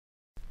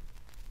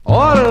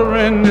Order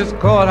in this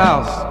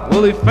courthouse,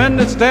 will the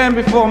offender stand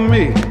before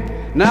me?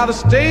 Now the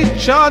state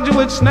charge you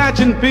with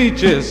snatching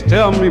peaches.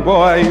 Tell me,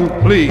 boy, you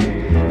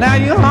plead. Now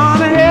your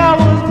honor here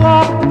was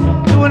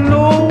walking, doing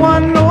no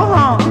one no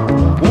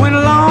harm, when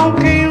along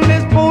came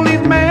this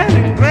policeman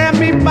and grabbed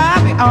me by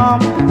the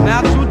arm.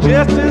 Now true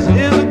justice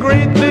is a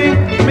great thing,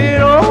 may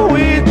it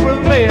always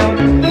prevail,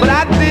 but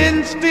I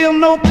didn't steal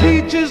no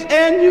peaches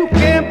and you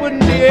can't put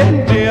me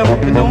in jail.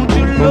 Don't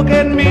you look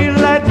at me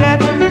like that,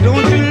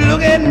 don't you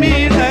look at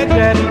me like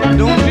that,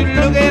 don't you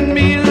look at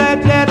me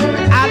like that.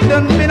 I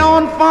done been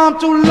on farm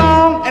too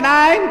long and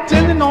I ain't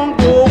intending on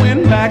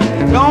going back.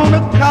 Gonna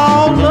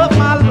call up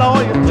my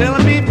lawyer,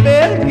 telling me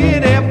better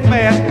get there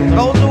fast,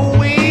 cause the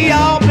way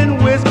y'all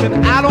been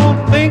whispering, I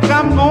don't think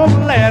I'm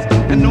gonna last.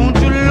 And don't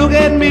you look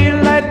at me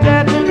like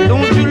that,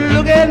 don't you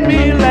look at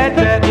me like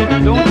that,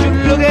 don't you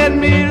look at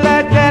me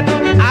like that.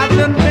 I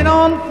done been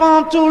on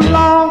farm too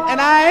long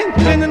and I ain't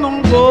intending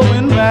on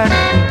going back.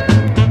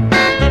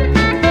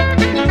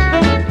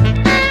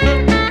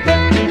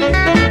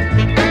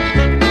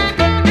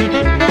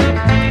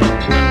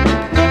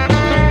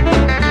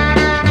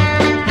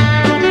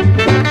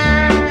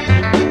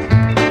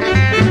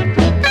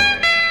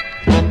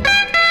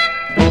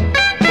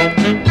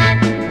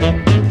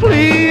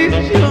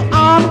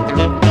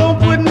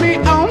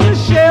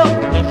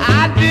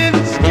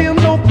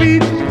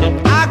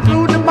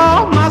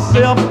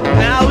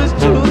 Now it's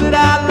true that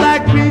I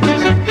like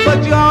peaches,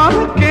 but your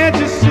honor, can't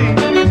you see?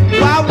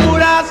 Why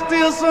would I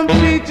steal some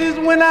peaches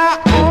when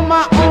I own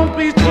my own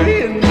peach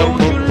tree? And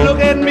don't you look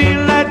at me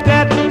like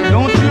that,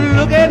 don't you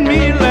look at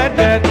me like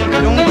that,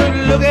 don't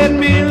you look at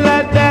me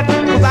like that,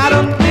 cause I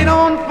done been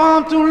on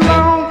farm too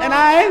long and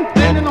I ain't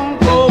intending on